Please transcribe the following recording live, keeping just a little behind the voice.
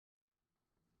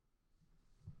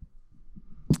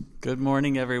Good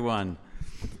morning, everyone.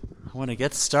 I want to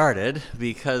get started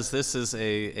because this is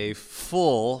a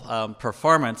full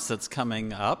performance that's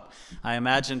coming up. I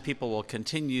imagine people will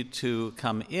continue to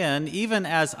come in. Even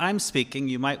as I'm speaking,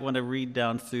 you might want to read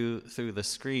down through the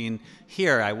screen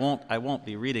here. I won't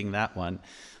be reading that one.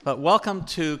 But welcome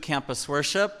to Campus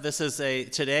Worship.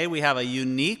 Today we have a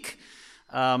unique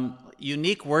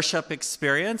worship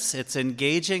experience. It's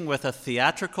engaging with a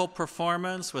theatrical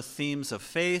performance with themes of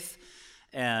faith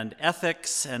and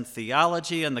ethics and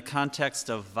theology in the context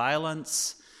of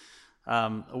violence.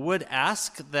 Would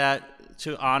ask that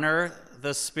to honor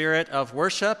the spirit of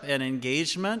worship and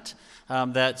engagement,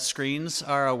 that screens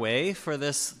are away for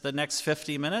the next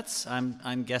 50 minutes.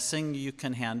 I'm guessing you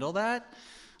can handle that.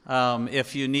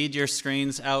 If you need your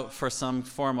screens out for some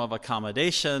form of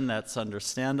accommodation, that's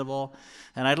understandable.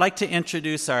 And I'd like to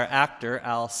introduce our actor,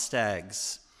 Al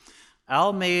Staggs.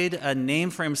 Al made a name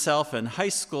for himself in high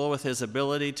school with his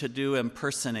ability to do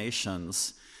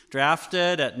impersonations.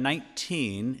 Drafted at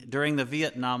 19 during the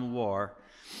Vietnam War,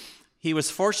 he was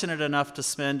fortunate enough to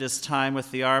spend his time with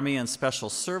the Army and Special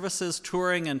Services,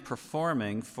 touring and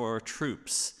performing for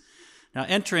troops. Now,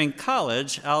 entering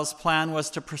college, Al's plan was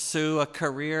to pursue a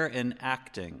career in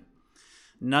acting.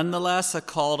 Nonetheless, a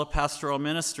call to pastoral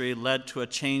ministry led to a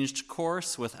changed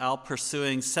course, with Al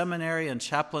pursuing seminary and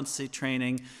chaplaincy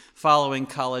training following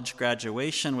college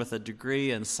graduation with a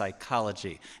degree in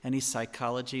psychology. Any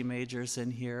psychology majors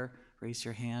in here? Raise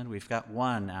your hand. We've got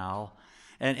one, Al.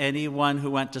 And anyone who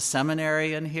went to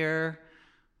seminary in here?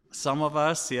 Some of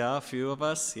us, yeah, a few of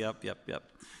us. Yep.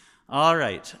 All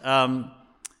right.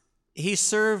 He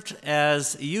served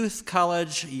as youth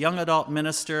college, young adult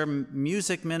minister,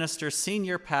 music minister,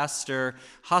 senior pastor,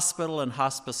 hospital and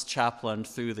hospice chaplain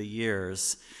through the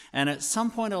years. And at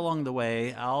some point along the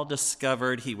way, Al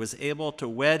discovered he was able to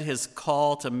wed his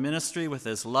call to ministry with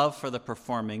his love for the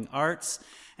performing arts.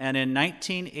 And in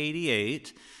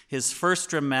 1988, his first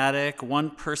dramatic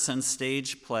one-person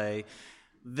stage play,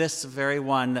 this very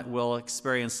one that we'll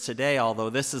experience today, although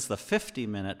this is the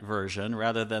 50-minute version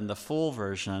rather than the full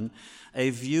version, A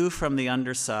View from the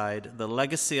Underside, The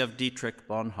Legacy of Dietrich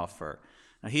Bonhoeffer.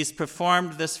 Now, he's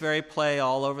performed this very play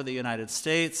all over the United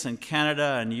States and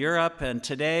Canada and Europe, and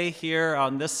today here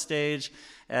on this stage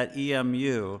at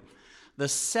EMU.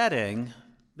 This setting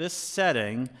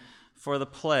for the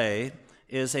play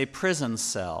is a prison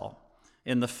cell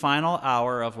in the final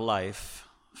hour of life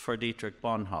for Dietrich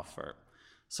Bonhoeffer.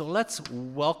 So let's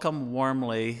welcome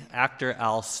warmly actor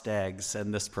Al Staggs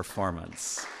in this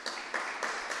performance.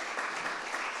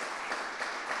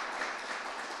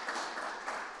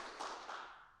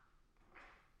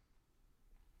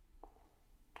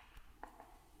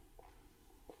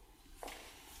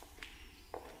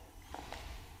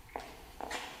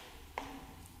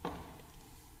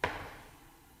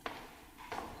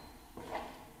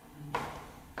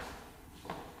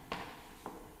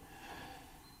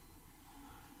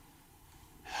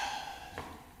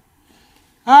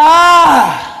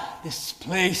 This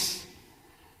place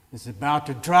is about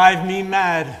to drive me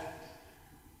mad.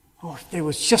 Oh, if there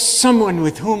was just someone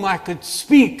with whom I could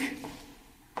speak,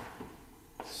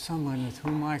 someone with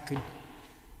whom I could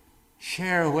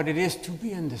share what it is to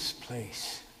be in this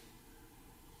place.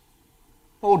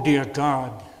 Oh, dear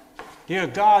God,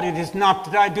 it is not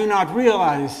that I do not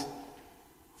realize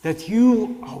that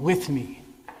you are with me.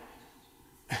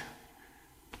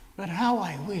 But how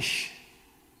I wish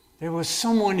there was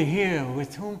someone here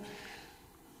with whom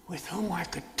I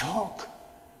could talk.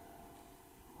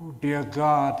 Oh, dear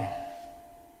God,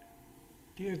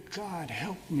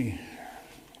 help me.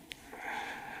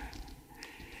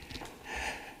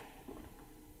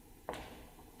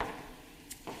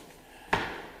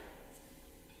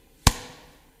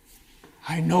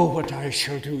 I know what I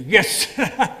shall do. Yes,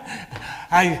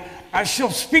 I shall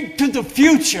speak to the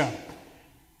future,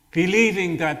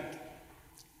 believing that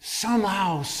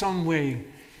somehow, some way,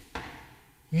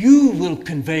 you will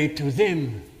convey to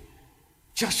them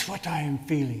just what I am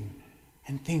feeling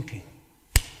and thinking.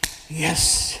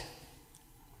 Yes.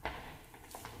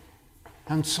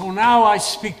 And so now I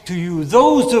speak to you,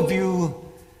 those of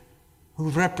you who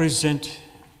represent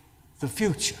the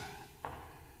future.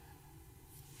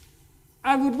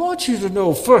 I would want you to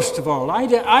know, first of all,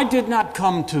 I did not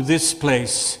come to this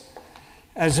place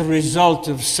as a result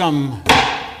of some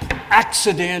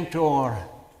accident or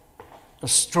a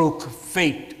stroke of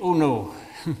fate. Oh no.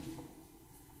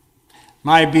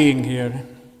 My being here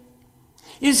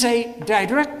is a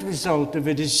direct result of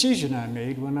a decision I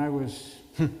made when I was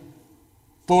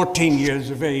 14 years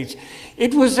of age.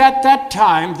 It was at that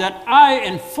time that I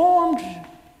informed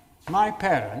my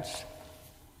parents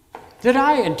that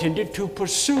I intended to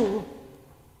pursue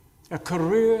a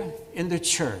career in the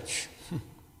church.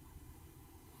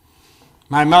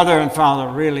 My mother and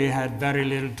father really had very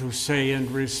little to say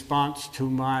in response to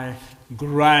my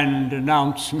grand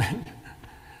announcement.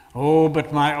 Oh,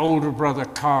 but my older brother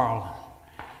Carl,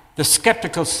 the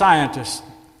skeptical scientist,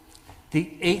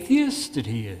 the atheist that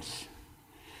he is,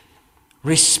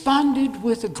 responded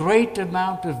with a great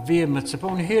amount of vehemence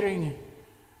upon hearing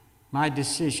my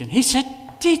decision. He said,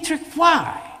 "Dietrich,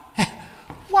 why?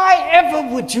 Why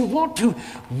ever would you want to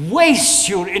waste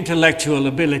your intellectual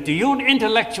ability, your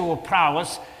intellectual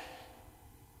prowess,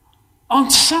 on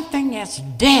something as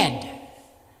dead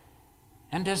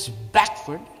and as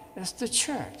backward as the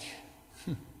church?"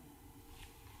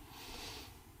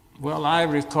 Well, I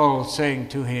recall saying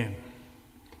to him,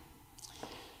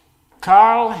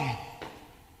 "Carl,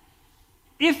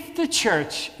 if the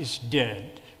church is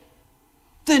dead,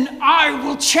 then I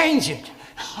will change it."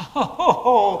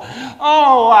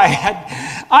 I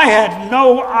had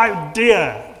no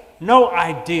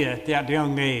idea at that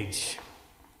young age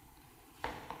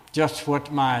just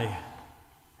what my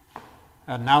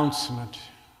announcement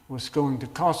was going to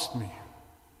cost me.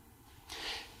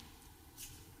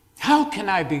 How can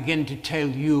I begin to tell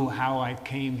you how I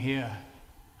came here?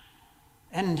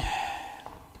 And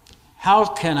how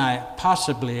can I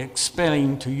possibly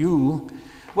explain to you,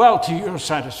 well, to your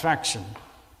satisfaction,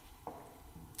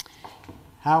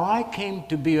 how I came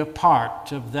to be a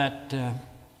part of that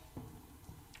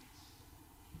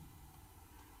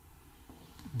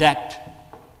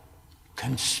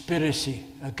conspiracy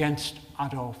against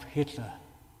Adolf Hitler?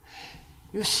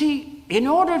 You see, in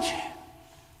order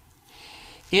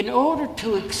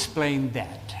to explain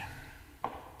that,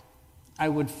 I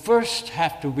would first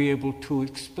have to be able to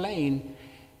explain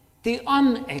the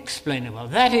unexplainable.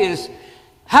 That is,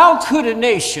 how could a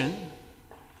nation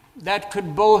that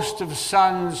could boast of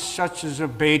sons such as a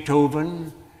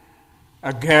Beethoven,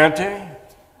 a Goethe,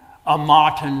 a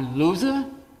Martin Luther,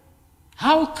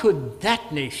 how could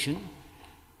that nation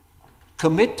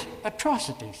commit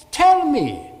atrocities? Tell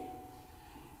me,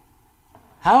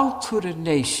 how could a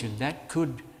nation that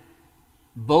could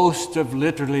boast of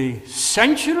literally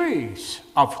centuries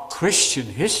of Christian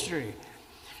history,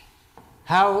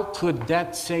 how could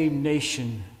that same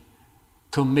nation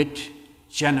commit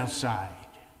genocide?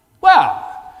 Well,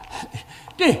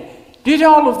 did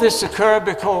all of this occur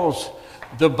because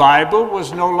the Bible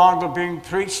was no longer being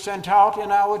preached and taught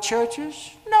in our churches?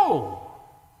 No.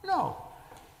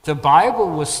 The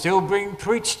Bible was still being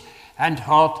preached and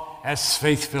taught as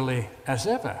faithfully as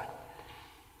ever.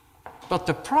 But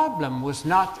the problem was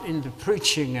not in the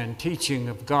preaching and teaching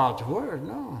of God's word,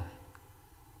 no.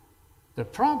 The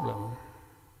problem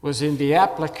was in the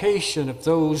application of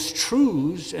those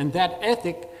truths and that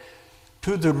ethic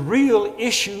to the real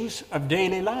issues of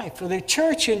daily life. For the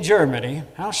church in Germany,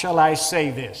 how shall I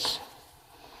say this?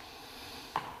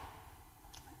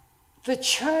 The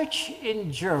church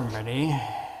in Germany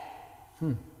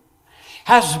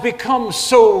has become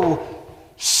so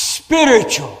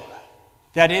spiritual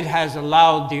that it has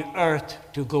allowed the earth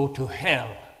to go to hell.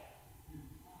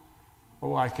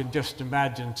 Oh, I can just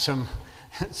imagine some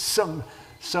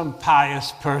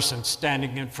pious person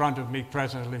standing in front of me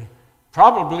presently,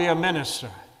 probably a minister,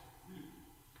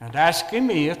 and asking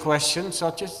me a question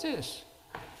such as this.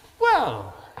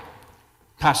 "Well,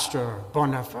 Pastor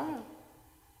Bonhoeffer,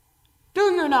 do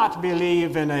you not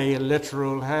believe in a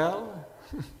literal hell?"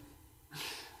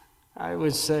 I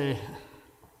would say,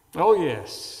 "Oh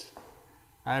yes,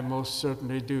 I most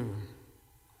certainly do.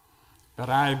 But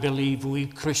I believe we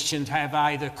Christians have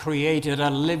either created a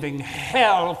living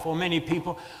hell for many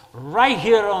people right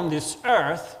here on this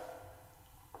earth,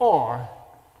 or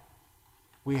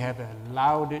we have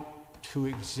allowed it to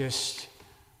exist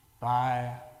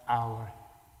by our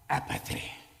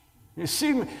apathy." You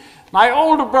see, my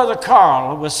older brother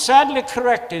Carl was sadly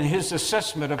correct in his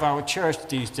assessment of our church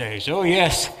these days. Oh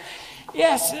yes,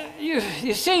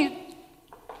 you see,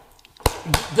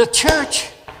 the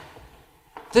church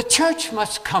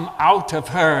must come out of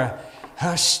her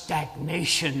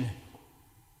stagnation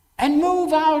and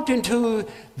move out into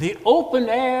the open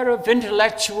air of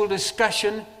intellectual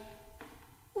discussion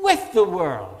with the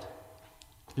world.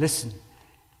 Listen,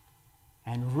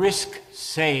 and risk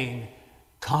saying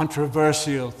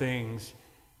controversial things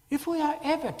if we are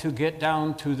ever to get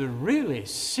down to the really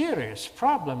serious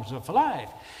problems of life.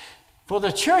 For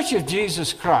the Church of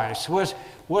Jesus Christ was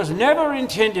never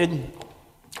intended,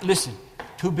 listen,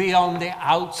 to be on the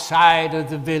outside of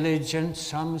the village in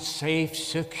some safe,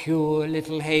 secure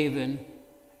little haven.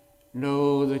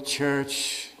 No, the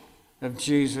Church of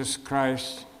Jesus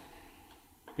Christ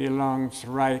belongs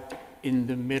right in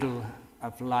the middle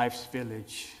of life's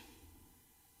village,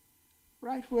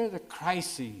 right where the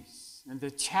crises and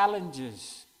the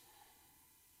challenges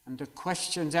and the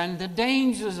questions and the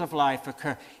dangers of life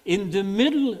occur, in the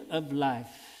middle of life's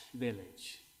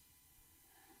village.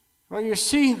 Well, you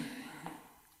see,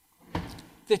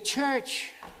 the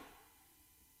church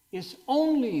is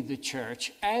only the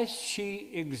church as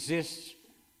she exists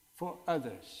for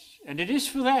others. And it is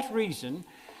for that reason,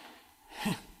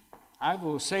 I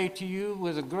will say to you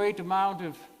with a great amount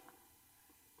of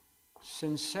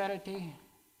sincerity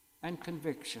and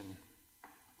conviction,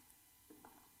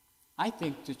 I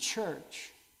think the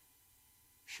church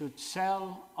should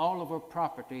sell all of her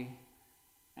property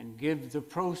and give the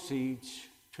proceeds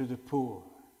to the poor.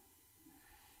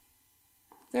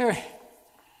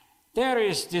 There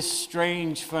is this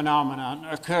strange phenomenon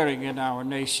occurring in our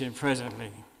nation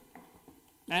presently.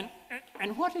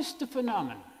 And what is the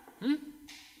phenomenon?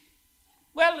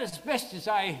 Well, as best as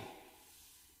I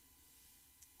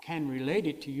can relate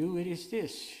it to you, it is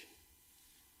this.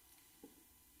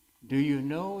 Do you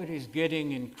know it is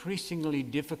getting increasingly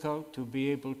difficult to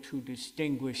be able to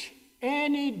distinguish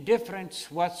any difference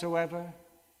whatsoever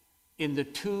in the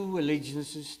two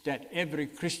allegiances that every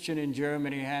Christian in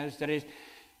Germany has? That is,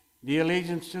 the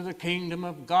allegiance to the kingdom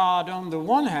of God on the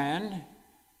one hand,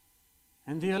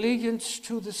 and the allegiance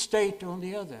to the state on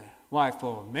the other. Why,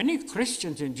 for many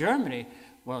Christians in Germany,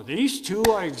 well, these two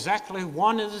are exactly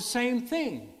one and the same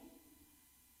thing.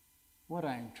 What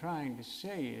I'm trying to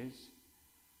say is,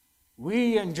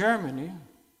 we in Germany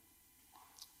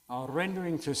are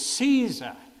rendering to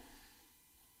Caesar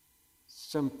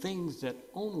some things that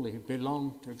only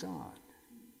belong to God.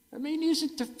 I mean,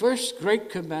 isn't the first great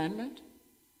commandment,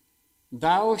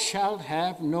 thou shalt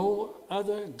have no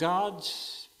other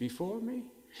gods before me?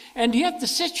 And yet the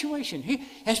situation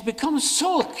has become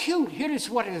so acute. Here is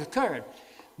what has occurred.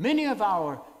 Many of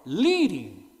our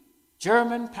leading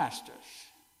German pastors,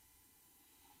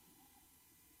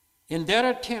 in their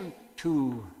attempt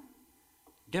to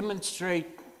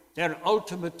demonstrate their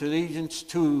ultimate allegiance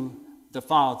to the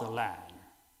fatherland,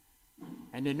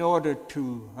 and in order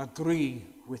to agree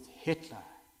with Hitler,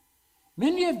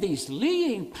 many of these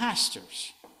leading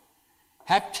pastors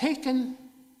have taken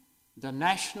the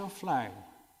national flag,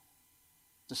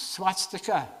 the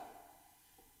swastika,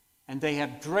 and they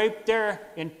have draped their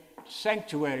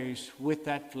sanctuaries with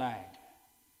that flag.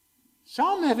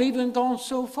 Some have even gone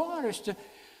so far as to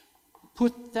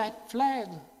put that flag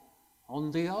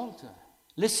on the altar.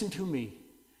 Listen to me.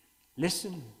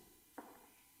 Listen.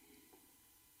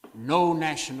 No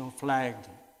national flag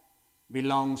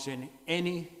belongs in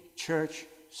any church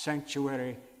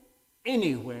sanctuary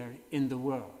anywhere in the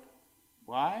world.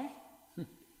 Why?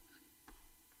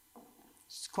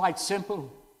 It's quite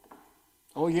simple.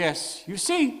 Oh yes, you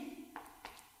see,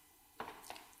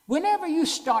 whenever you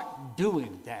start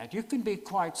doing that, you can be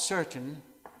quite certain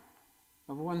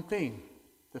of one thing.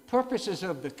 The purposes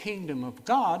of the kingdom of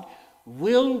God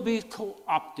will be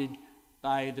co-opted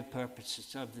by the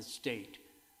purposes of the state.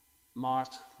 Mark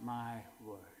my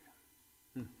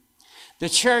word. The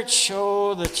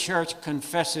church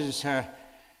confesses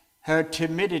her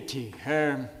timidity,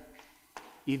 her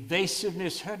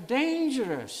evasiveness, her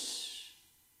dangerous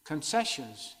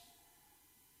concessions.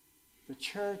 The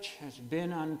church has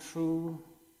been untrue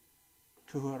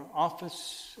to her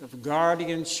office of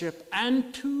guardianship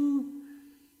and to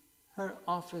her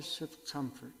office of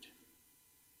comfort.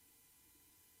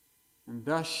 And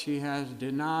thus she has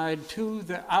denied to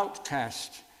the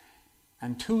outcast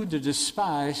and to the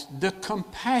despised the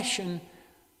compassion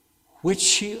which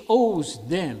she owes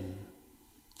them.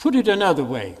 Put it another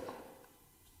way.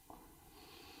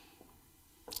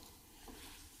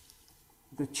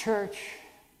 The church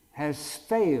has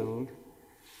failed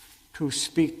to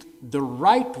speak the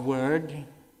right word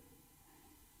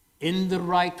in the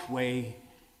right way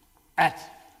at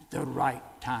the right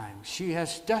time. She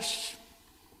has just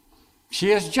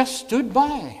stood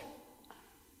by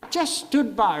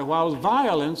while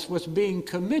violence was being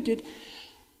committed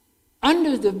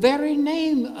under the very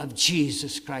name of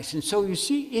Jesus Christ. And so you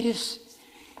see, it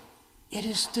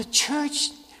is the church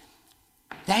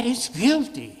that is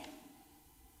guilty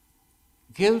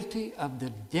of the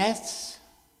deaths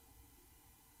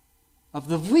of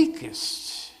the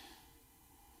weakest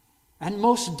and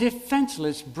most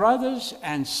defenseless brothers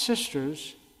and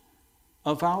sisters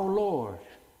of our Lord.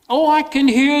 Oh, I can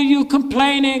hear you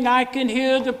complaining. I can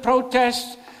hear the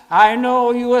protests. I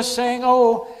know you are saying,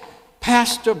 oh,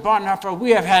 Pastor Bonhoeffer,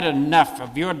 we have had enough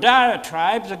of your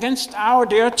diatribes against our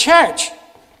dear church.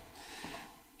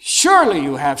 Surely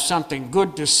you have something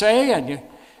good to say, and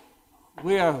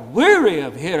we are weary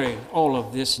of hearing all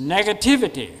of this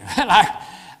negativity. And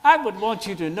I would want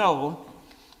you to know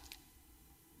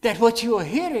that what you are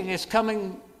hearing is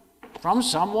coming from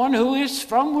someone who is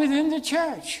from within the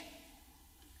church,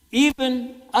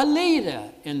 even a leader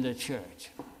in the church.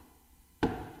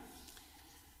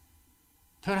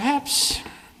 Perhaps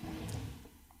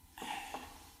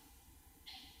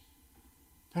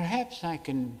I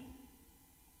can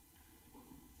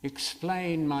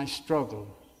explain my struggle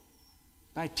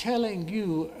by telling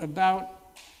you about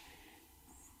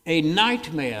a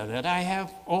nightmare that I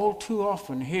have all too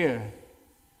often here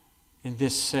in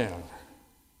this cell.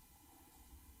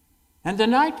 And the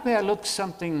nightmare looks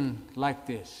something like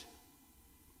this.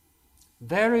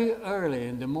 Very early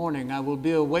in the morning, I will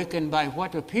be awakened by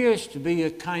what appears to be a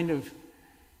kind of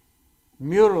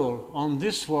mural on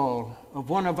this wall of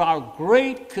one of our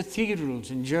great cathedrals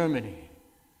in Germany.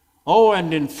 Oh,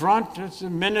 and in front is the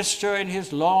minister in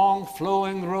his long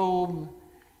flowing robe.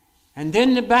 And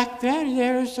then back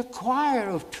there is a choir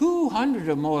of 200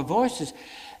 or more voices,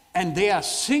 and they are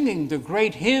singing the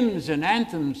great hymns and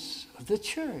anthems of the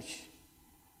church.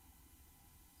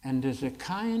 And there's a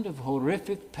kind of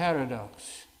horrific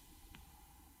paradox.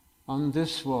 On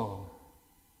this wall,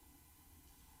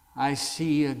 I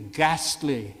see a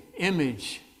ghastly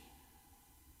image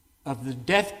of the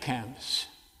death camps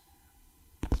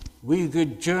we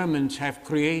good Germans have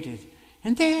created.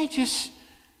 And they're just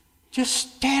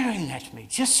staring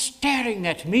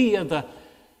at me of the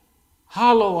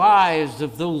hollow eyes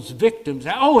of those victims.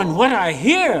 Oh, and what I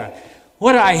hear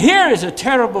is a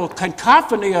terrible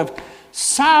cacophony of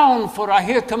sound, for I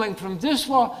hear coming from this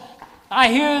wall, I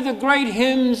hear the great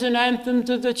hymns and anthems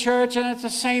of the church, and at the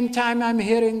same time I'm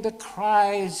hearing the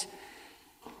cries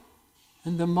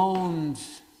and the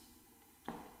moans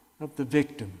of the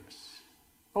victims.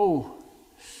 Oh,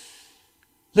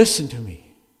 listen to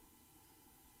me.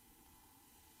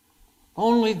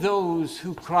 Only those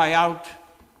who cry out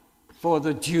for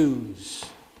the Jews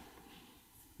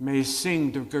may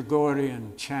sing the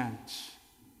Gregorian chants.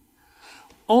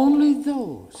 Only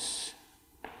those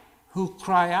who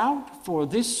cry out for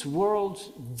this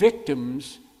world's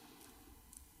victims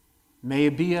may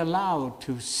be allowed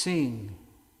to sing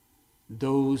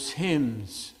those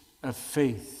hymns of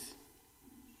faith.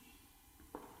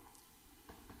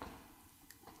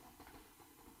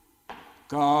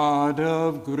 God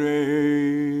of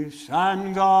grace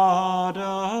and God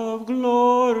of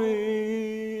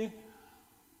glory,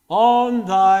 on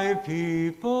thy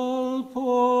people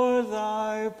pour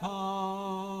thy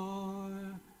power.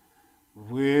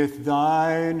 With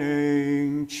thine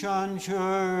ancient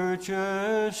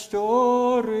church's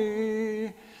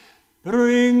story,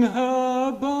 bring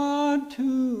her bud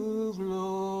to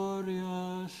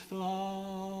glorious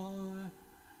flower.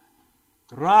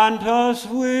 Grant us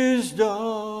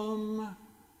wisdom,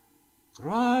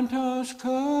 grant us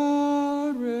courage,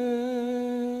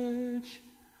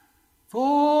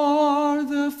 for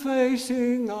the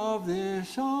facing of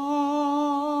this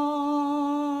hour,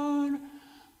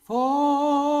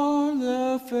 for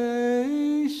the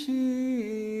facing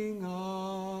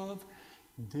of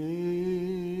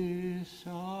this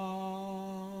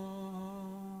hour.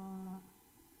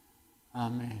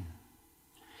 Amen.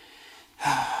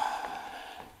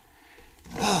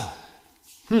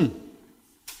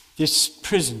 This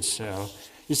prison cell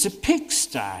is a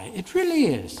pigsty. It really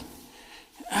is.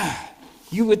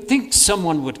 You would think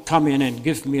someone would come in and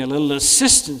give me a little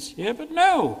assistance here, but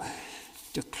no,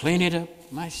 to clean it up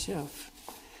myself.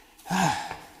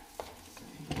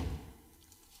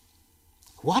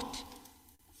 What?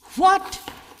 What?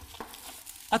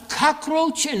 A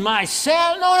cockroach in my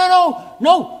cell?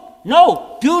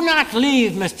 No. Do not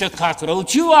leave, Mr.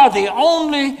 Cockroach. You are the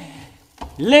only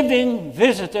living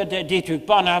visitor that Dietrich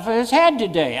Bonhoeffer has had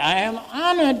today. I am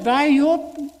honored by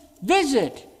your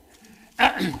visit.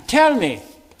 Tell me,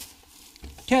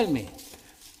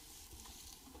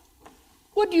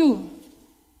 would you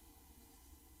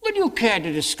care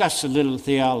to discuss a little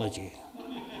theology?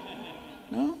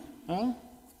 No?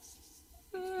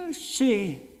 Let's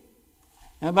see.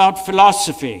 About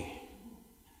philosophy.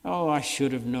 Oh, I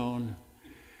should have known.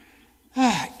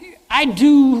 Let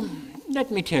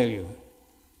me tell you,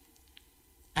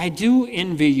 I do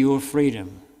envy your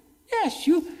freedom. Yes,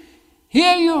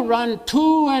 here you run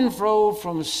to and fro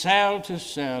from cell to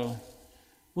cell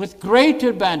with great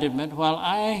abandonment, while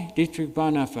I, Dietrich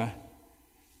Bonhoeffer,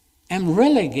 am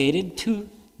relegated to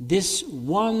this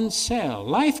one cell.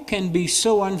 Life can be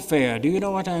so unfair. Do you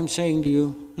know what I'm saying to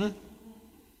you?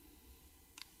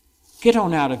 Get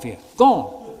on out of here.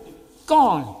 Go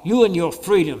on, you and your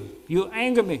freedom. You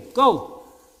anger me. Go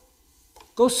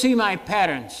see my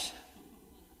parents.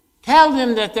 Tell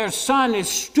them that their son is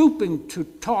stooping to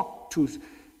talk to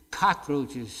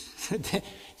cockroaches.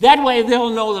 That way they'll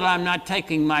know that I'm not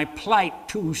taking my plight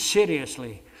too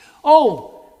seriously.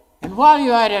 Oh, and while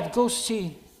you're at it, go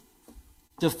see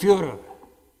the Führer.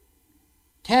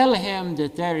 Tell him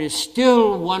that there is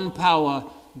still one power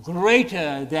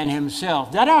greater than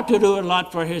himself. That ought to do a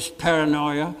lot for his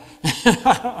paranoia.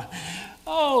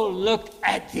 Oh, look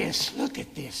at this. Look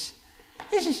at this.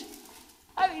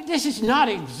 This is not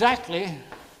exactly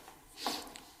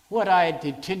what I had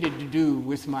intended to do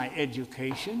with my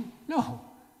education. No.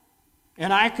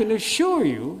 And I can assure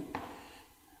you,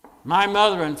 my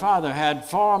mother and father had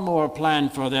far more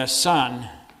planned for their son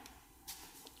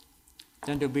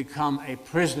than to become a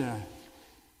prisoner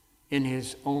in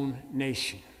his own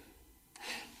nation.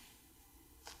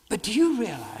 But do you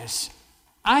realize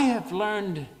I have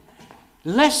learned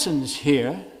lessons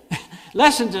here,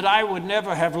 lessons that I would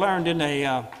never have learned in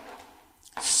a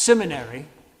seminary.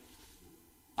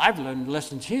 I've learned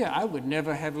lessons here I would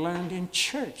never have learned in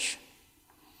church.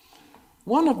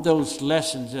 One of those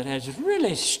lessons that has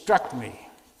really struck me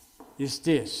is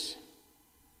this.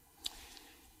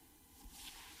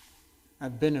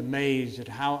 I've been amazed at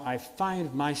how I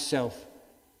find myself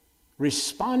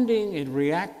responding and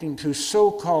reacting to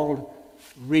so-called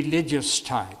religious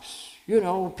types. You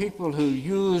know, people who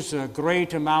use a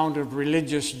great amount of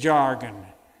religious jargon.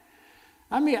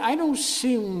 I mean, I don't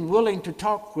seem willing to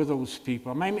talk with those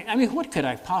people. I mean, what could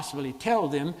I possibly tell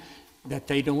them that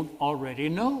they don't already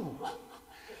know?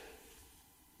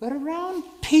 But around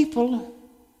people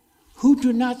who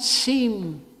do not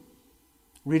seem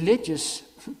religious,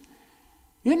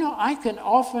 you know, I can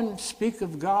often speak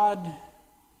of God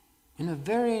in a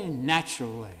very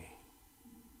natural way.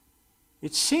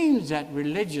 It seems that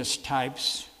religious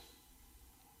types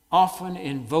often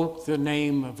invoke the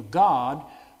name of God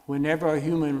whenever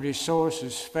human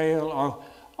resources fail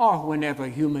or whenever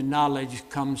human knowledge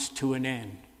comes to an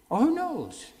end. Or who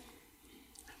knows?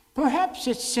 Perhaps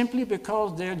it's simply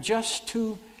because they're just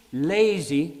too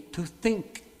lazy to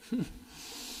think.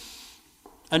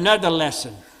 Another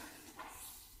lesson.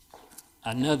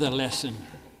 And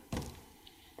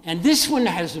this one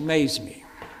has amazed me.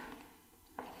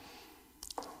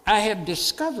 I have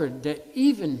discovered that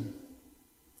even,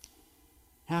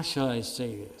 how shall I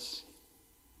say this?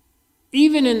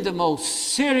 Even in the most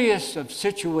serious of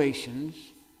situations,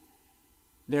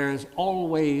 there is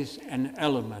always an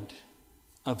element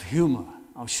of humor.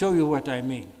 I'll show you what I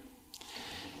mean.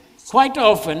 Quite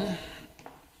often,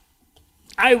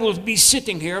 I will be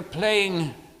sitting here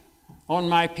playing on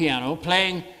my piano,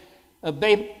 playing a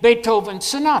Beethoven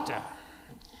sonata.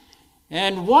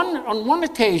 And on one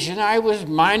occasion, I was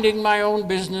minding my own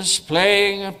business,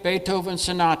 playing a Beethoven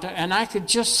sonata, and I could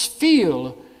just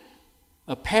feel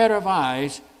a pair of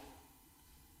eyes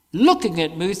looking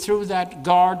at me through that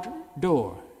guard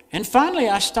door. And finally,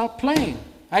 I stopped playing.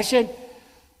 I said,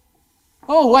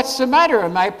 "Oh, what's the matter?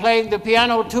 Am I playing the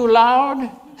piano too loud?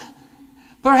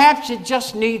 Perhaps it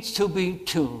just needs to be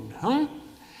tuned, huh?"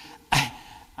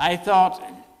 I thought,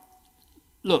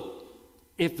 look,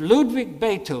 if Ludwig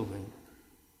Beethoven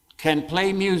can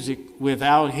play music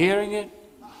without hearing it,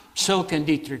 so can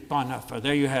Dietrich Bonhoeffer.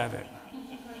 There you have it.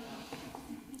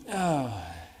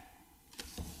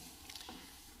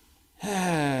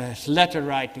 It's letter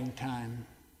writing time.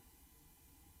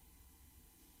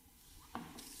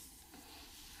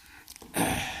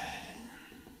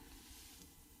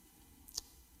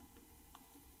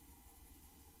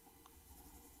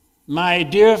 My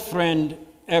dear friend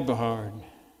Eberhard,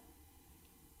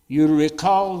 you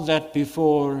recall that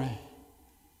before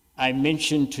I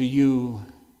mentioned to you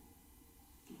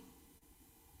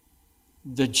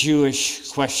the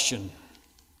Jewish question.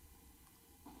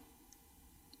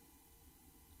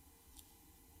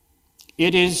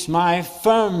 It is my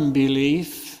firm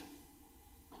belief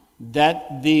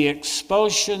that the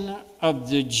expulsion of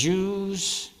the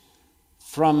Jews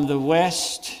from the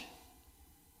West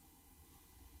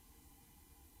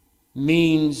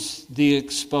means the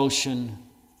expulsion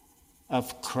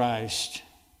of Christ.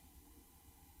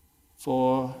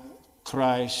 For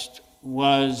Christ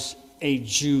was a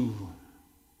Jew.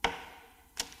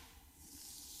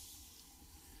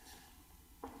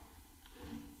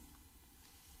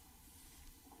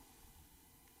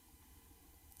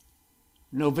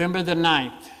 November the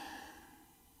 9th,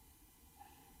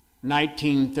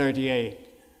 1938,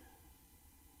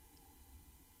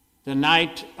 the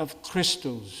night of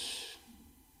crystals,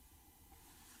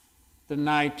 the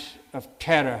night of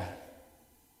terror,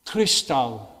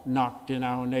 Kristallnacht in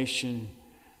our nation,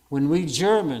 when we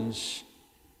Germans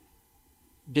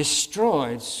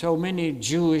destroyed so many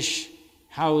Jewish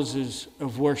houses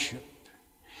of worship.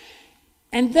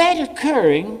 And that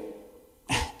occurring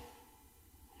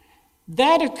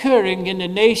in a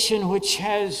nation which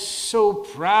has so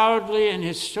proudly and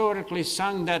historically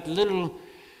sung that little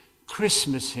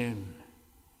Christmas hymn,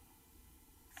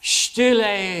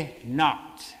 Stille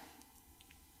Nacht,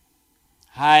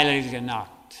 Heilige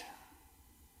Nacht.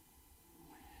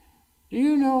 Do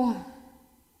you know,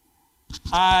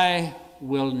 I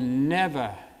will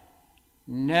never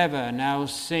now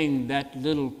sing that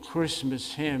little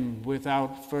Christmas hymn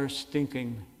without first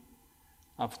thinking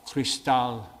of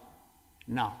Kristall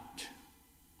Nacht.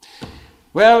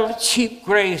 Well, cheap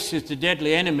grace is the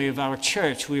deadly enemy of our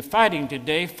church. We're fighting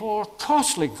today for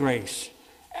costly grace.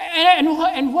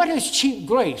 And what is cheap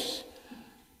grace?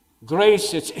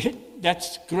 Grace,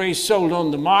 that's grace sold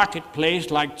on the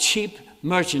marketplace like cheap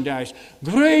merchandise.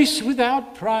 Grace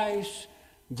without price,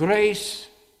 grace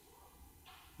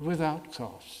without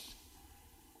cost,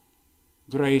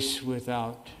 grace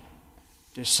without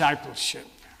discipleship.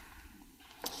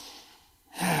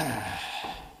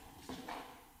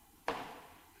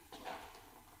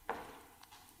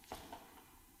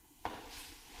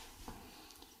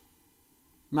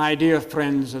 My dear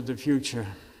friends of the future,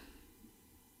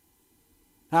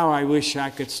 how I wish I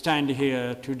could stand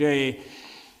here today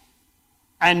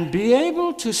and be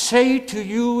able to say to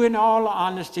you in all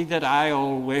honesty that I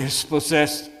always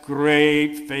possessed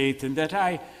great faith and that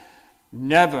I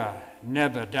never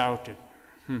doubted.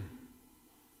 The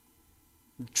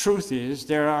truth is,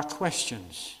 there are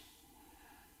questions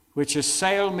which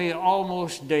assail me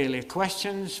almost daily,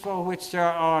 questions for which there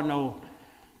are no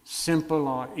simple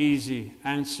or easy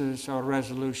answers or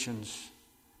resolutions.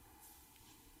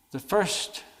 The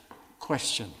first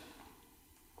question: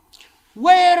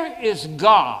 where is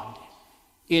God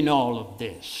in all of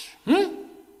this?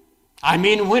 I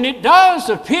mean, when it does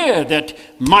appear that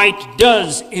might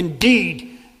does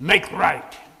indeed make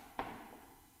right,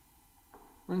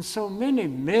 when so many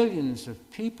millions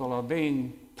of people are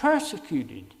being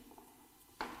persecuted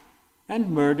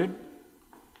and murdered,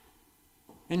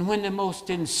 and when the most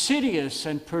insidious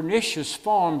and pernicious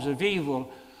forms of evil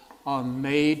are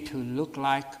made to look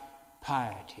like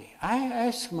piety, I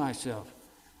ask myself,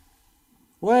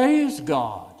 where is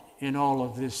God in all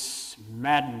of this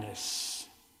madness?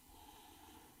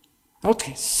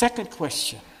 Okay, second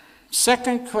question.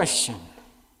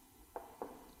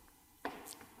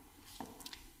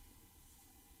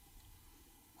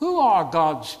 Who are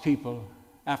God's people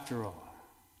after all?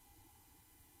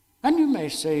 And you may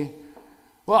say,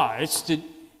 well, it's the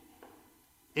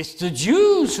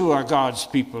Jews who are God's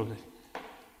people.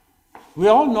 We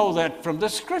all know that from the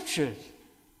scriptures.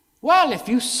 Well, if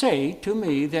you say to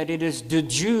me that it is the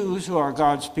Jews who are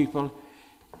God's people,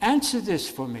 answer this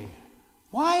for me.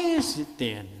 Why is it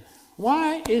then,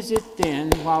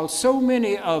 while so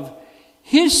many of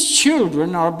his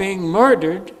children are being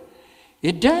murdered,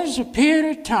 it does appear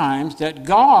at times that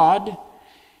God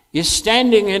is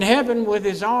standing in heaven with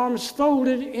his arms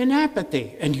folded in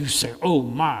apathy? And you say, oh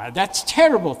my, that's a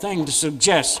terrible thing to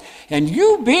suggest. And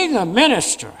you being a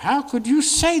minister, how could you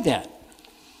say that?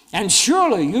 And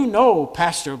surely you know,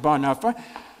 Pastor Bonhoeffer,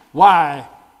 why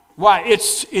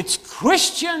it's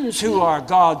Christians who are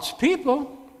God's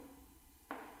people.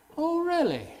 Oh,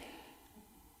 really?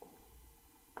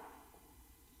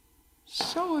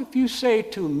 So if you say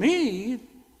to me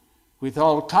with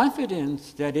all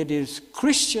confidence that it is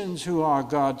Christians who are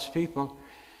God's people,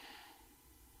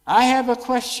 I have a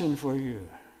question for you.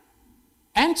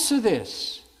 Answer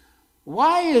this.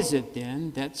 Why is it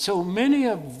then that so many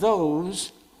of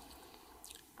those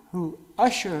who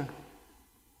usher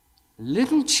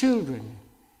little children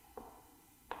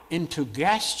into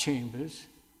gas chambers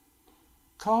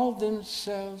call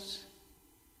themselves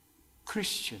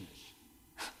Christians?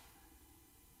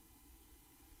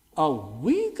 Are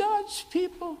we God's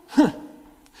people?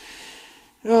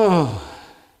 Oh.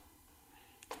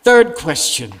 Third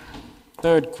question.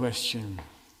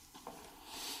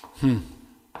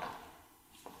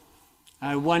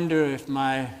 I wonder if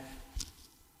my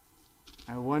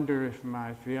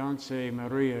fiancée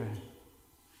Maria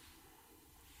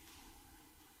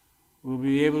will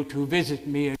be able to visit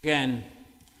me again.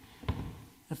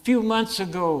 A few months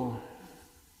ago,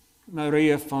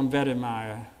 Maria von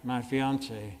Wedemeyer, my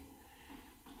fiancée,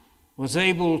 was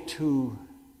able to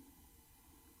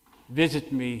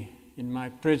visit me in my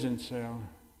prison cell.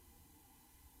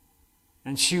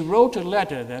 And she wrote a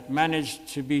letter that managed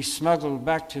to be smuggled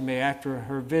back to me after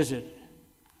her visit.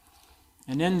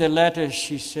 And in the letter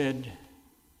she said,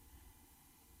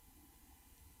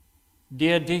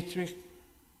 "Dear Dietrich,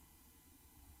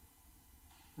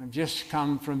 I've just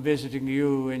come from visiting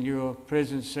you in your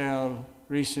prison cell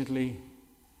recently.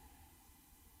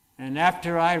 And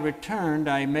after I returned,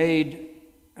 I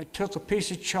took a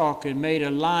piece of chalk and made a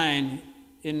line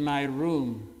in my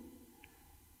room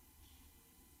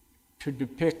to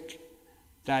depict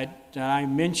the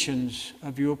dimensions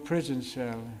of your prison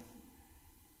cell.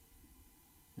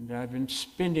 And I've been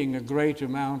spending a great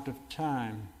amount of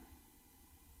time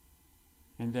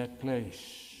in that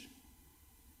place.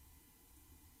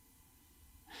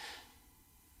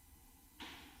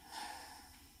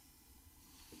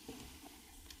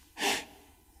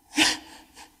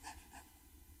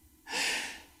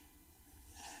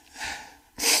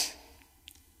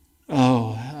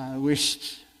 Oh, I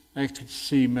wished I could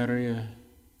see Maria.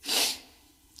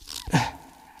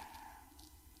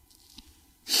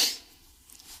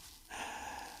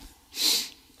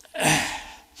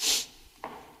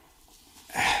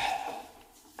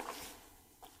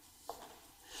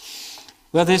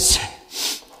 Well, this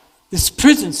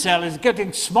prison cell is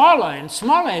getting smaller and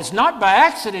smaller. It's not by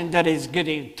accident that it's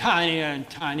getting tinier and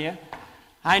tinier.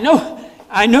 I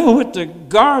know what the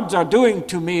guards are doing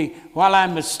to me while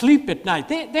I'm asleep at night.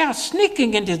 They are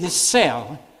sneaking into this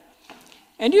cell.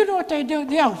 And you know what they do?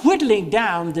 They are whittling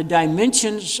down the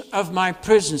dimensions of my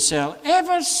prison cell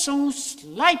ever so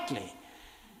slightly.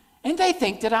 And they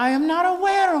think that I am not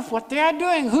aware of what they are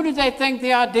doing. Who do they think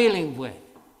they are dealing with?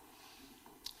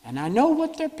 And I know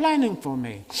what they're planning for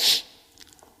me.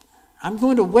 I'm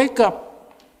going to wake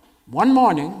up one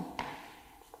morning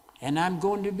and I'm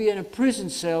going to be in a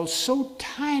prison cell so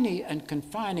tiny and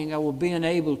confining I will be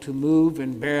unable to move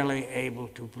and barely able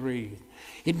to breathe.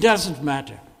 It doesn't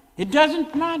matter. It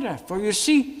doesn't matter. For you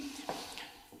see,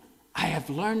 I have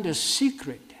learned a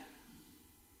secret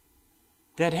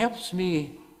that helps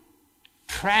me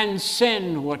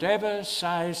transcend whatever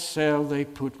size cell they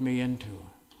put me into.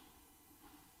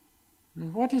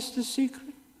 And what is the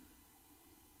secret?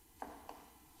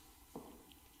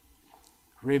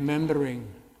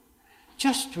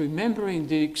 Just remembering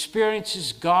the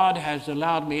experiences God has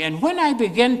allowed me. And when I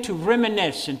begin to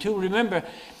reminisce and to remember,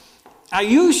 I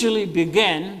usually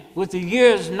begin with the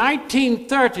years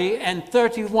 1930 and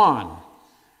 31,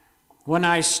 when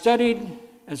I studied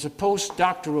as a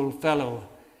postdoctoral fellow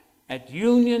at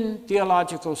Union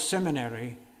Theological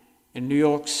Seminary in New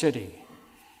York City.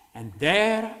 And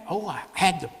there, I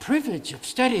had the privilege of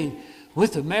studying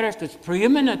with America's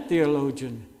preeminent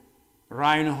theologian,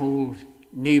 Reinhold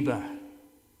Niebuhr.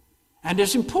 And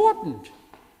it's important,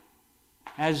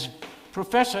 as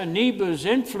Professor Niebuhr's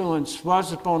influence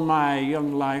was upon my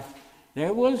young life,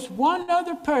 there was one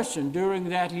other person during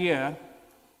that year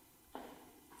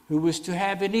who was to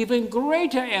have an even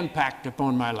greater impact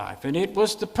upon my life. And it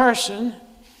was the person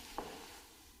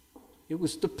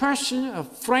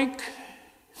of Frank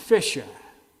Fisher,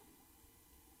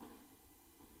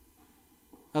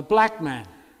 a black man,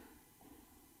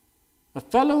 a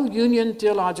fellow Union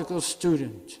Theological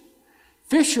student.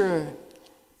 Fisher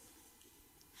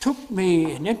took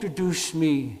me and introduced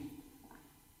me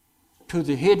to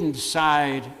the hidden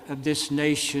side of this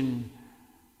nation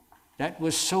that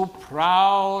was so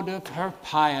proud of her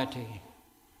piety.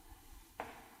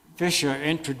 Fisher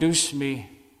introduced me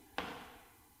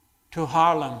to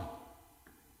Harlem.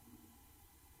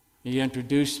 He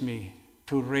introduced me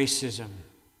to racism.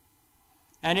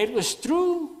 And it was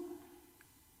through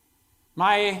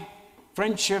my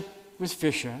friendship with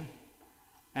Fisher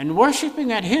and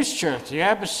worshiping at his church, the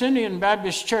Abyssinian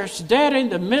Baptist Church, there in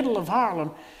the middle of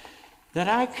Harlem, that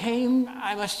I came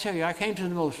to the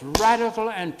most radical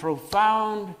and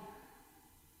profound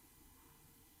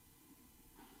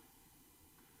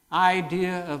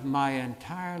idea of my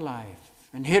entire life.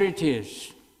 And here it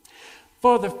is.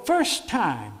 For the first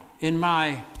time in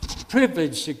my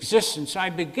privileged existence, I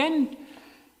began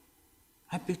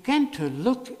to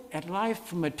look at life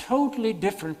from a totally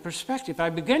different perspective. I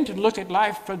began to look at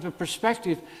life from the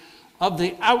perspective of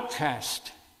the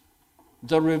outcast,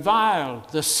 the reviled,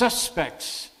 the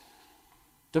suspects,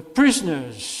 the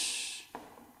prisoners,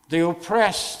 the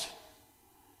oppressed.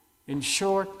 In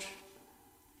short,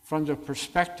 from the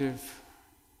perspective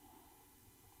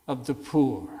of the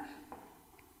poor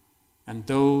and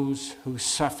those who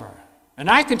suffer. And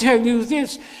I can tell you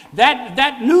this,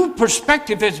 that new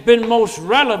perspective has been most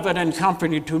relevant and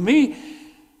comforting to me.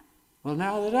 Well,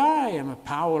 now that I am a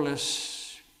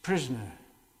powerless prisoner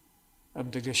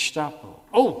of the Gestapo.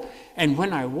 Oh, and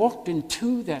when I walked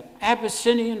into that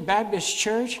Abyssinian Baptist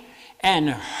church and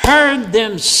heard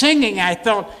them singing, I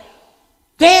thought,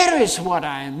 there is what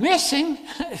I am missing.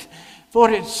 For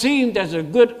it seemed, as a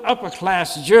good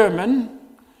upper-class German,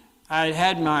 I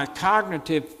had my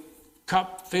cognitive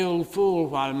cup filled full,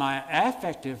 while my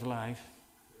affective life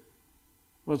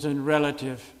was in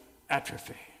relative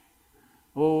atrophy.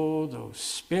 Oh, those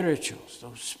spirituals.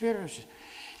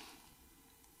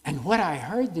 And what I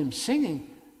heard them singing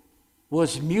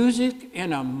was music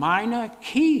in a minor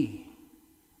key.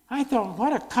 I thought,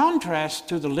 what a contrast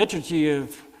to the liturgy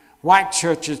of white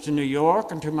churches in New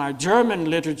York and to my German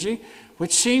liturgy,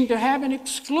 which seemed to have an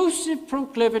exclusive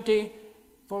proclivity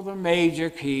for the major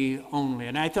key only.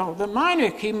 And I thought the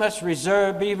minor key must be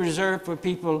reserved for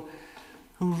people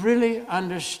who really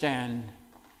understand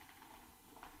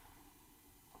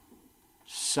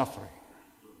suffering.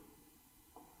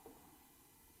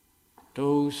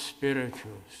 Those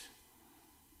spirituals.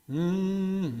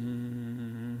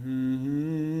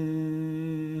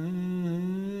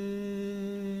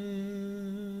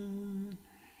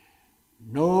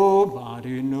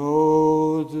 Nobody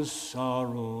knows the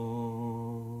sorrow.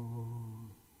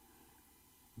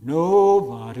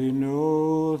 Nobody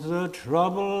knows the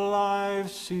trouble I've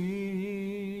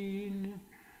seen.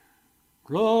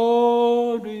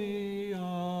 Glory,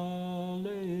 hallelujah.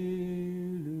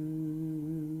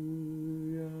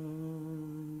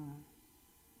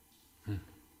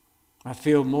 I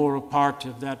feel more a part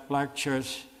of that black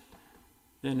church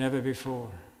than ever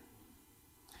before.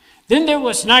 Then there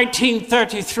was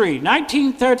 1933.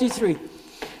 1933.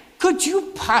 Could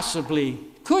you possibly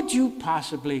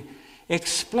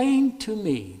explain to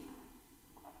me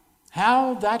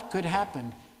how that could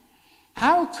happen?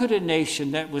 How could a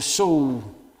nation that was so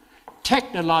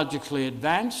technologically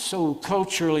advanced, so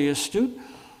culturally astute,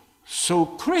 so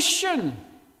Christian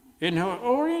in her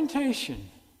orientation,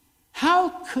 how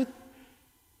could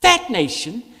that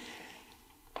nation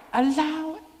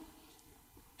allow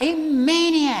a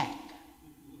maniac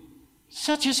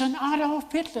such as an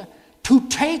Adolf Hitler to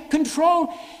take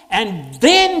control and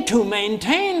then to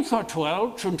maintain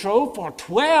control for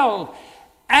 12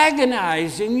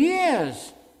 agonizing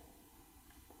years?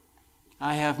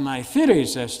 I have my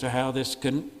theories as to how this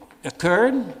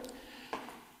occurred.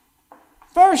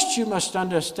 First, you must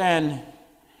understand,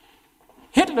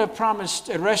 Hitler promised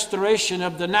a restoration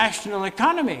of the national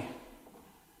economy.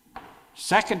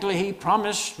 Secondly, he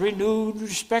promised renewed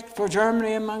respect for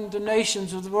Germany among the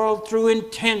nations of the world through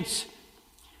intense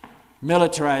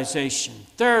militarization.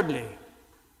 Thirdly,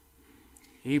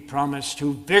 he promised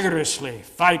to vigorously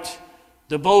fight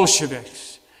the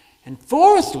Bolsheviks. And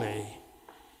fourthly,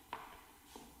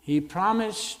 he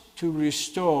promised to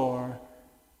restore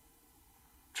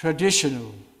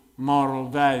traditional moral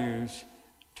values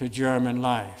to German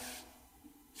life.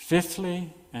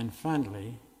 Fifthly and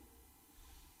finally,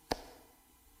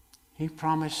 he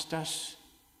promised us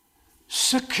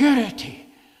security.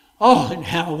 Oh, and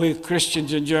how we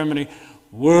Christians in Germany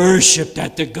worshiped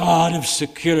at the God of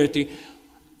security,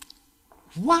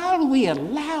 while we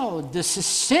allowed the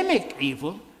systemic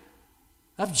evil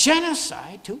of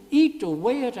genocide to eat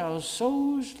away at our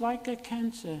souls like a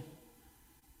cancer.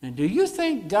 And do you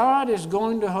think God is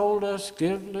going to hold us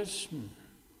guiltless?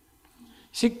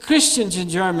 See, Christians in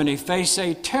Germany face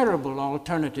a terrible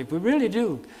alternative. We really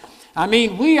do. I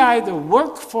mean, we either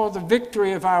work for the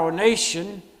victory of our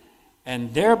nation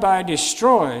and thereby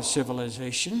destroy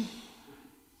civilization,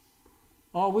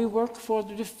 or we work for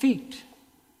the defeat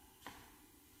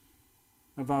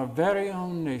of our very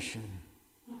own nation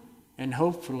and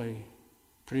hopefully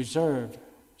preserve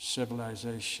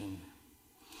civilization.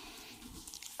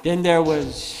 Then there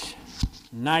was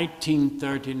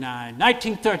 1939.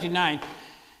 1939,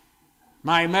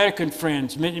 my American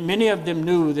friends, many of them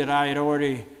knew that I had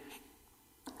already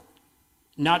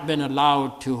not been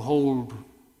allowed to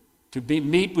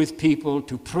meet with people,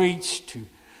 to preach, to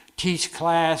teach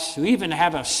class, to even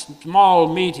have a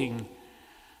small meeting.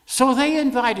 So they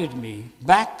invited me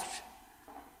back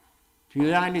to the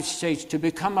United States to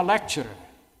become a lecturer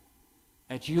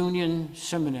at Union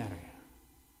Seminary.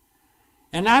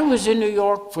 And I was in New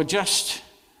York for just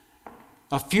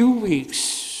a few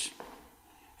weeks,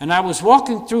 and I was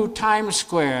walking through Times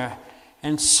Square,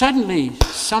 and suddenly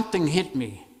something hit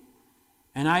me.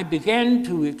 And I began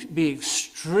to be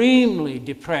extremely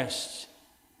depressed.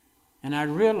 And I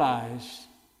realized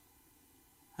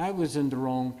I was in the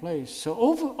wrong place. So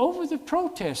over the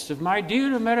protest of my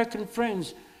dear American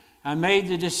friends, I made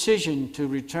the decision to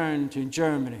return to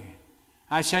Germany.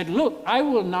 I said, look, I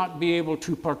will not be able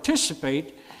to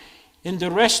participate in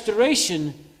the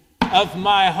restoration of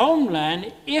my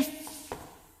homeland if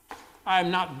I'm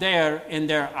not there in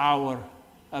their hour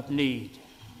of need.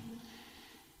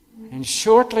 And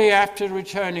shortly after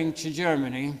returning to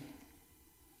Germany,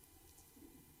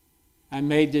 I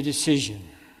made the decision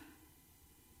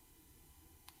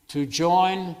to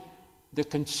join the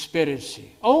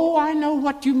conspiracy. Oh, I know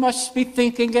what you must be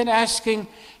thinking and asking.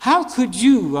 How could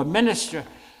you, a minister,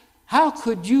 how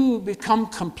could you become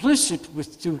complicit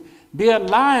with, to be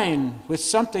aligned with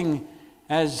something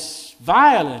as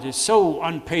violent, as so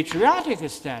unpatriotic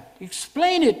as that?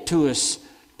 Explain it to us,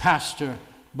 Pastor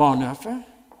Bonhoeffer.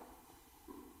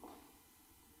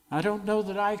 I don't know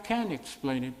that I can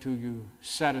explain it to you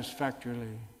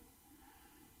satisfactorily.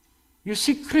 You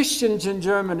see, Christians in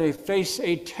Germany face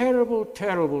a terrible,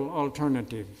 terrible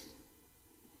alternative.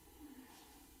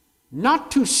 Not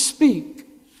to speak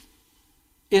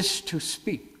is to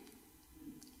speak.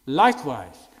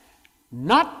 Likewise,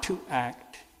 not to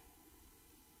act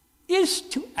is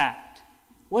to act.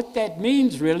 What that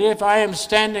means really, if I am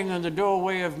standing in the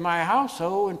doorway of my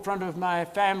household in front of my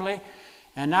family,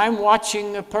 and I'm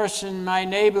watching a person, my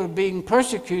neighbor, being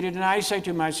persecuted, and I say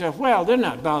to myself, well, they're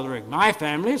not bothering my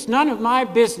family. It's none of my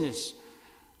business.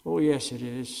 Oh, yes, it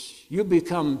is. You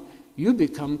become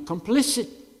complicit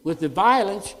with the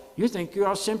violence. You think you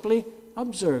are simply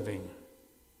observing.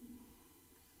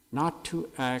 Not to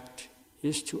act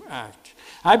is to act.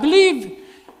 I believe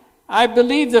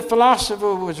the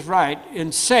philosopher was right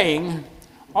in saying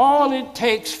all it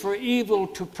takes for evil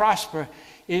to prosper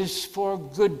is for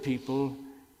good people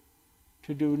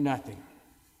to do nothing.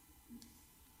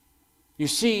 You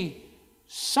see,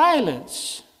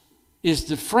 silence is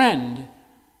the friend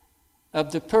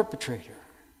of the perpetrator.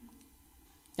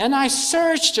 And I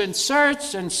searched and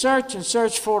searched and searched and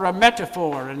searched for a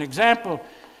metaphor, an example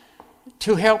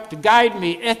to help to guide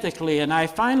me ethically, and I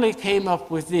finally came up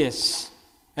with this,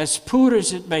 as poor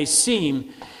as it may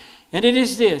seem. And it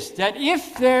is this, that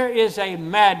if there is a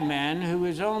madman who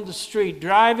is on the street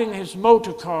driving his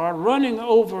motor car, running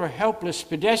over helpless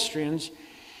pedestrians,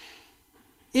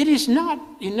 it is not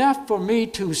enough for me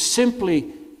to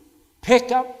simply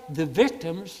pick up the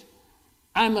victims.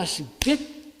 I must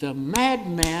get the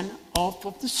madman off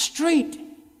of the street.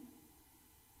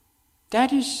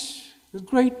 That is a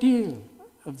great deal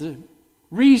of the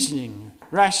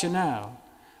rationale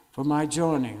for my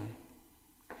joining.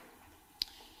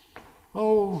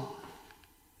 Oh,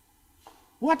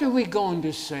 what are we going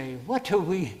to say? What are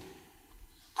we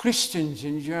Christians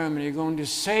in Germany going to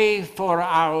say for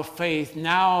our faith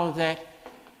now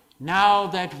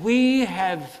that we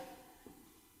have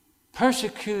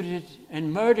persecuted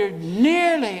and murdered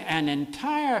nearly an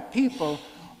entire people,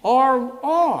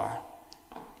 or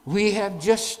we have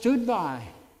just stood by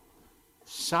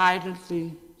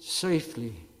silently,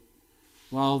 safely,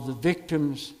 while the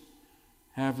victims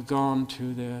have gone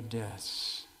to their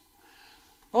deaths.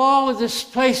 Oh, this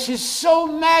place is so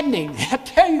maddening. I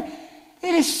tell you,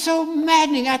 it is so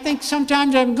maddening. I think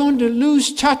sometimes I'm going to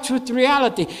lose touch with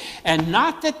reality. And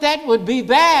not that that would be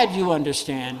bad, you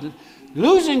understand.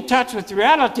 Losing touch with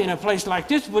reality in a place like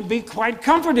this would be quite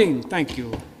comforting. Thank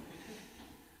you.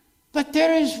 But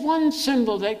there is one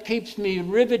symbol that keeps me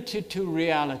riveted to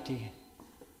reality.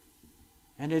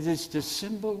 And it is the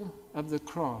symbol of the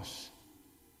cross.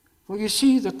 Well, you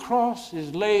see, the cross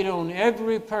is laid on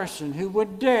every person who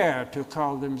would dare to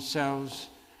call themselves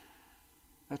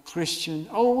a Christian.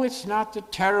 Oh, it's not the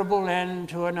terrible end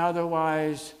to an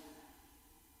otherwise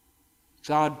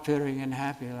God-fearing and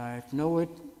happy life. No, it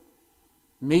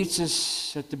meets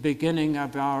us at the beginning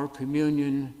of our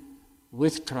communion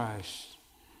with Christ.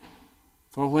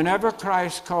 For whenever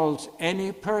Christ calls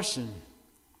any person,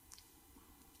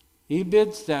 he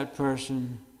bids that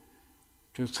person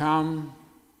to come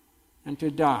and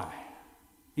to die.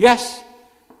 Yes,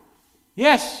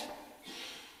 yes,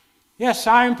 yes,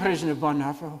 I am prisoner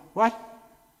Bonhoeffer. What?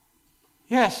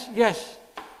 Yes, yes,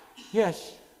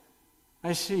 yes,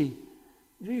 I see.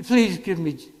 Please give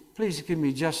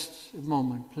me just a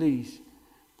moment, please,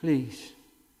 please.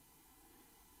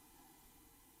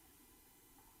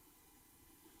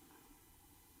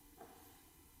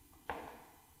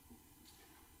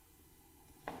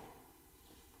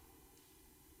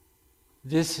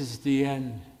 This is the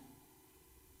end.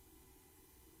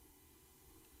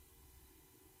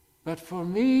 But for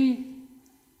me,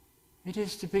 it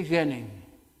is the beginning.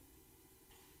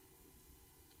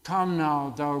 Come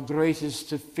now, thou greatest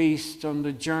to feast on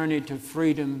the journey to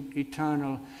freedom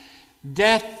eternal.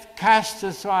 Death cast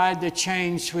aside the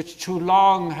chains which too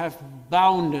long have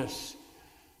bound us,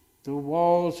 the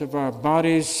walls of our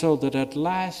bodies, so that at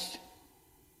last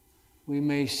we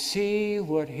may see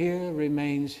what here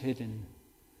remains hidden.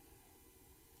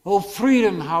 O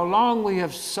freedom, how long we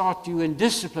have sought you in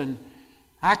discipline,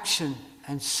 action,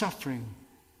 and suffering.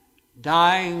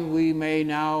 Dying, we may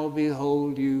now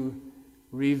behold you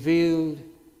revealed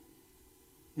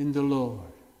in the Lord.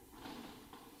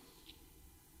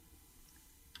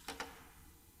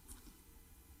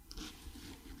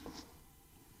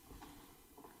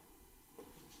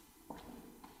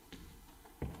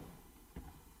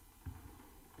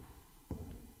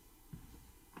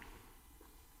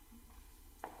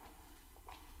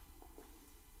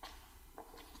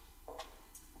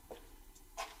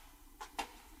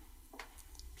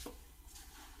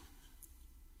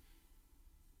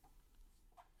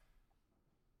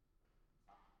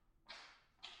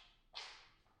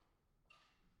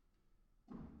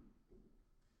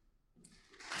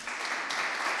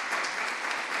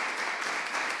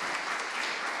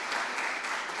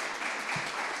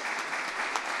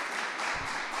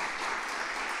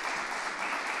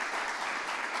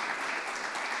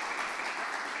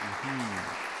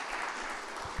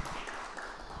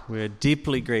 We're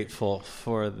deeply grateful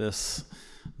for the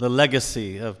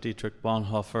legacy of Dietrich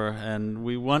Bonhoeffer, and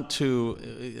we want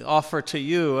to offer to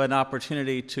you an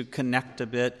opportunity to connect a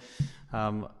bit.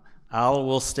 Al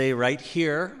will stay right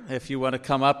here if you want to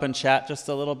come up and chat just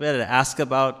a little bit and ask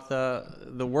about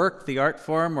the work, the art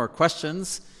form, or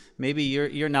questions. Maybe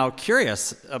you're now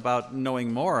curious about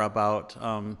knowing more about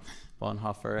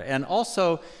Bonhoeffer. And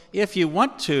also, if you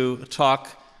want to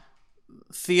talk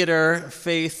theater,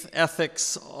 faith,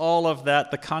 ethics, all of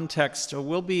that, the context,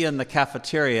 will be in the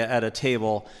cafeteria at a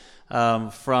table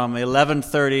from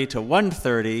 11:30 to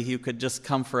 1:30. You could just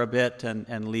come for a bit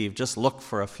and leave. Just look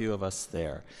for a few of us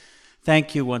there.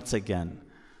 Thank you once again.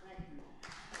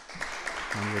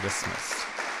 And you're dismissed.